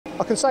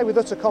I can say with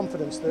utter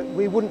confidence that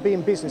we wouldn't be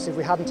in business if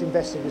we hadn't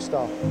invested with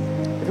Star.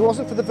 If it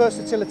wasn't for the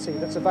versatility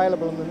that's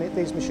available on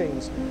these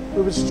machines,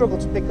 we would struggle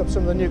to pick up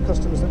some of the new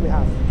customers that we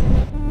have.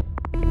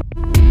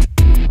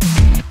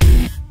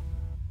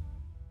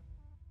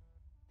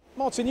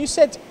 Martin, you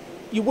said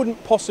you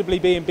wouldn't possibly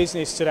be in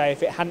business today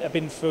if it hadn't have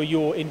been for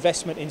your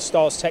investment in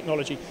Star's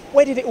technology.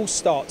 Where did it all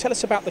start? Tell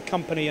us about the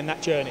company and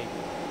that journey.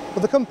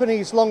 Well, the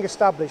company's long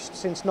established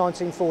since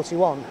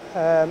 1941.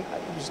 It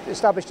was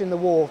established in the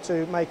war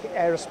to make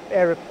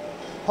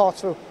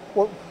parts for,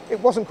 well, it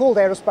wasn't called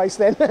aerospace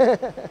then.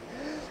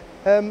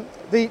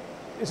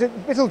 It's a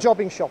little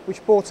jobbing shop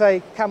which bought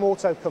a Cam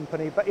Auto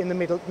company but in the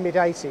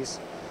mid-80s.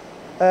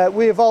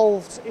 We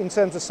evolved in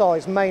terms of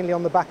size mainly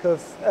on the back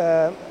of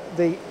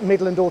the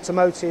Midland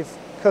automotive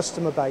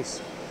customer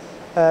base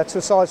to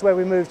a size where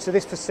we moved to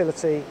this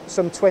facility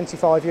some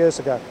 25 years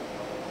ago.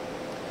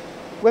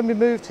 When we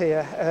moved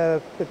here,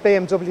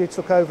 BMW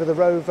took over the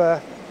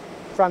Rover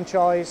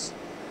franchise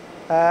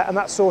and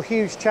that saw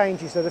huge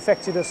changes that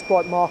affected us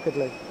quite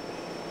markedly.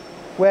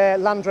 Where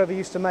Land Rover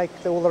used to make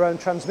all their own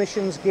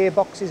transmissions,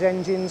 gearboxes,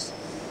 engines,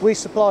 we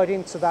supplied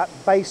into that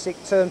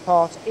basic turn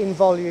part in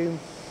volume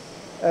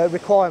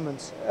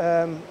requirement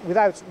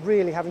without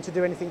really having to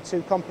do anything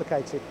too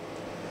complicated.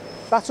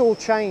 That all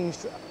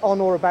changed on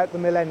or about the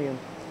millennium,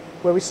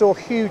 where we saw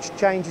huge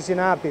changes in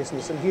our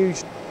business and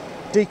huge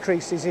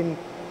decreases in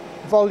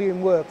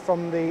volume work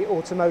from the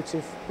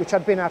automotive, which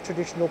had been our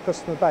traditional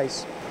customer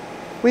base.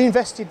 We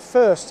invested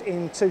first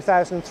in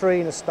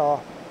 2003 in a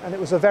Star, and it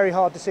was a very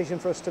hard decision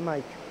for us to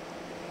make.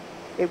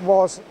 It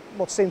was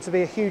what seemed to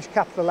be a huge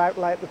capital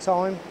outlay at the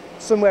time,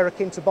 somewhere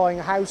akin to buying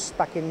a house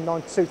back in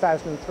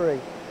 2003,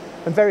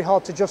 and very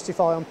hard to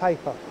justify on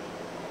paper.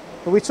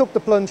 But we took the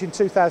plunge in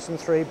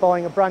 2003,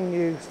 buying a brand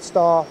new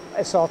Star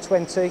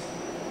SR20,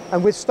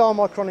 and with Star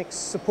Micronic's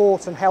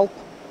support and help,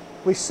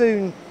 we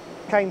soon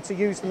came to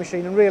use the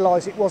machine and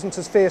realised it wasn't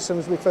as fearsome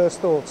as we first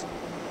thought.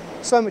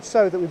 So much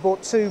so that we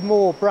bought two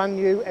more brand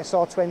new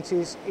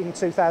SR20s in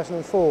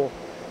 2004.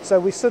 So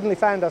we suddenly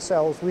found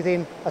ourselves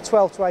within a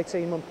 12 to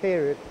 18 month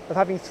period of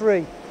having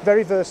three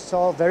very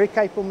versatile, very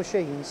capable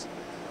machines,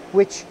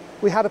 which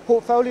we had a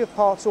portfolio of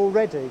parts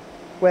already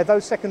where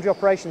those secondary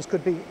operations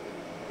could be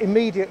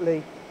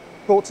immediately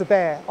brought to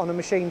bear on a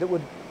machine that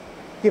would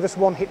give us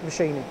one-hit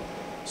machining.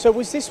 So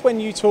was this when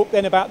you talked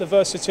then about the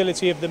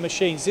versatility of the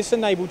machines? This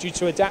enabled you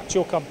to adapt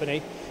your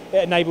company,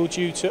 it enabled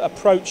you to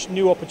approach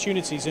new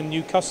opportunities and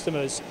new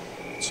customers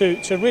to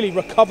really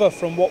recover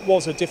from what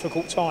was a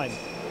difficult time?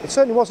 It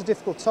certainly was a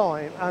difficult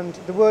time, and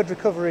the word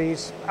recovery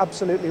is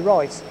absolutely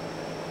right.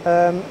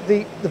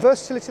 The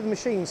versatility of the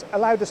machines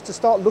allowed us to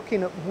start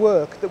looking at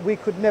work that we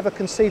could never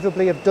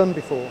conceivably have done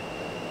before.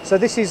 So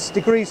this is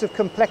degrees of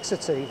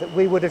complexity that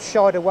we would have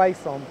shied away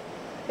from,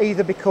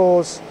 either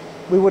because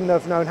we wouldn't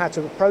have known how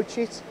to approach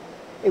it,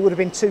 it would have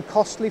been too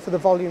costly for the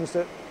volumes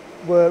that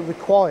were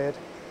required,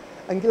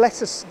 and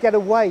let us get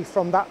away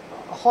from that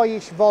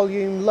high-ish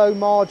volume, low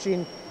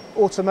margin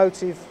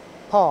automotive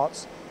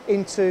parts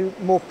into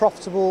more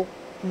profitable,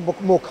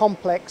 more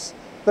complex,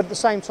 but at the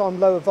same time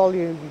lower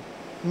volume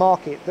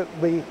market that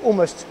we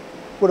almost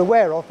were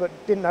aware of but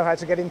didn't know how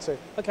to get into.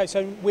 Okay,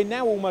 so we're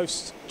now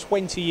almost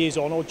 20 years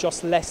on, or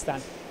just less than.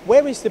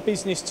 Where is the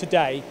business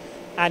today,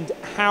 and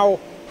how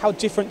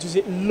different does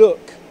it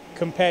look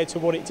compared to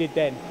what it did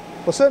then?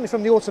 Well, certainly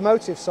from the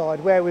automotive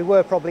side, where we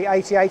were probably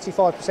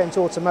 80–85%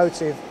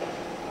 automotive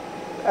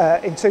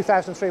in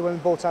 2003 when we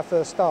bought our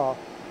first Star,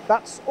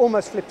 that's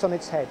almost flipped on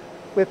its head.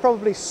 We're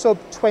probably sub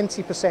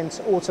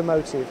 20%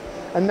 automotive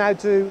and now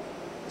do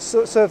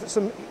serve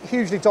some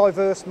hugely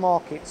diverse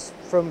markets,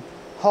 from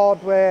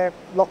hardware,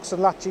 locks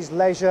and latches,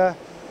 leisure.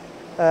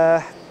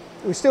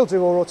 We still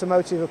do all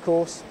automotive, of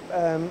course,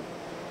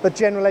 but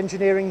general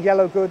engineering,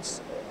 yellow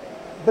goods,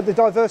 but the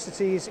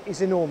diversity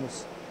is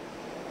enormous.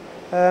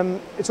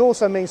 It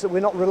also means that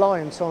we're not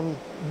reliant on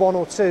one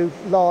or two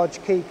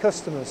large key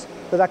customers,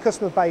 but our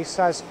customer base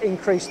has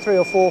increased 3-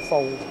 or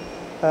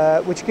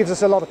 4-fold, which gives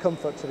us a lot of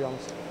comfort, to be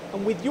honest.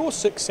 And with your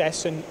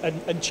success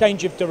and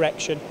change of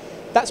direction,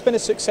 that's been a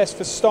success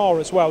for Star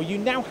as well. You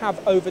now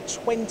have over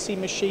 20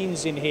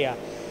 machines in here.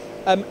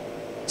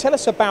 Tell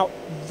us about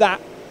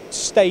that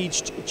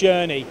staged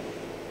journey,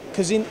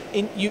 because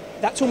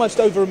that's almost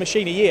over a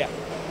machine a year.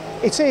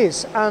 It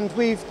is, and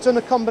we've done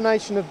a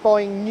combination of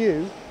buying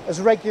new as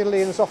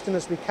regularly and as often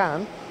as we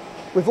can.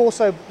 We've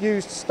also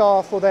used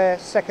Star for their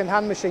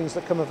second-hand machines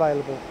that come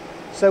available.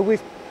 So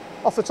we've,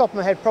 off the top of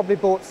my head, probably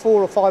bought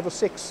 4 or 5 or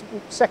 6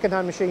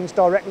 second-hand machines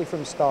directly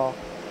from Star,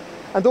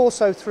 and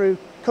also through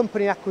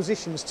company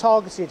acquisitions,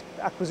 targeted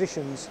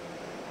acquisitions.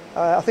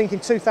 I think in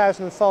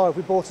 2005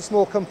 we bought a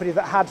small company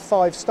that had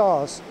 5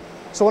 Stars.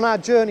 So on our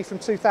journey from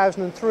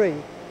 2003,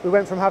 we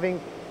went from having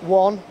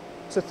 1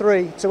 to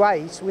 3 to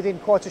 8 within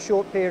quite a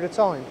short period of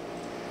time.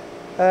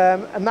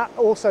 And that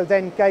also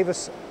then gave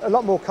us a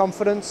lot more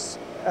confidence.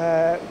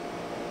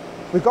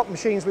 We've got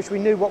machines which we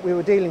knew what we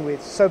were dealing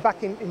with. So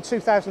back in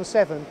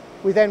 2007,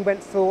 we then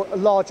went for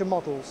larger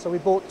models. So we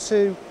bought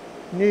 2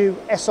 new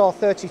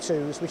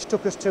SR32s, which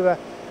took us to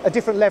a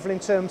different level in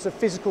terms of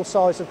physical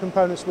size of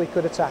components we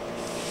could attack.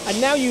 And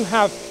now you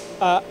have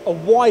a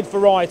wide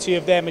variety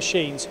of their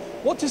machines.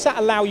 What does that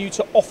allow you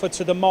to offer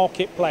to the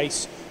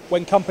marketplace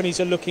when companies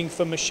are looking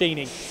for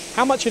machining?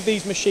 How much have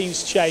these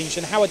machines changed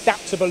and how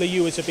adaptable are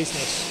you as a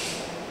business?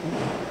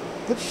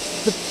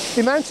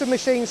 The amount of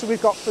machines that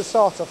we've got for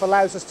start-off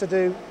allows us to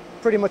do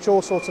pretty much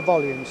all sorts of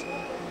volumes.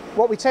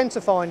 What we tend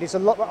to find is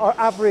our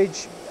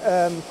average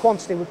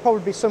quantity would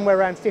probably be somewhere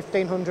around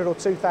 1,500 or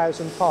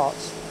 2,000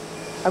 parts.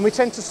 And we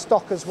tend to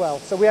stock as well.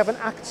 So we have an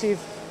active,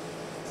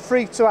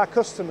 free to our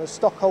customers,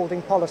 stock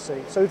holding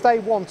policy. So if they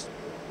want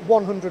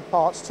 100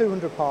 parts,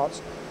 200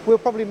 parts, we'll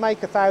probably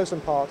make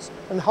 1,000 parts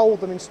and hold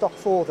them in stock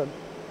for them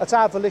at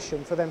our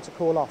volition for them to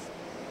call off.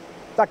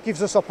 That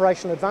gives us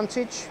operational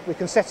advantage. We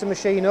can set a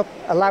machine up,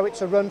 allow it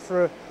to run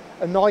for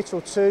a night or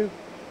two,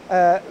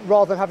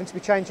 rather than having to be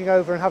changing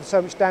over and have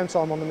so much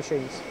downtime on the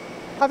machines.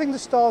 Having the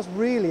stars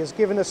really has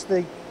given us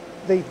the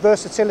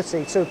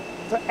versatility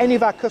for any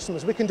of our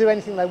customers. We can do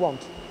anything they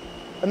want.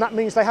 And that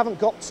means they haven't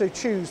got to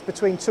choose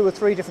between 2 or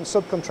 3 different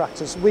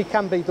subcontractors. We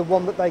can be the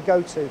one that they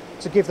go to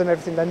give them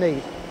everything they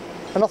need.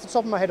 And off the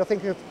top of my head, I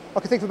can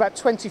think of about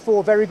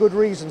 24 very good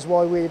reasons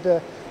why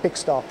we'd pick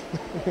Star.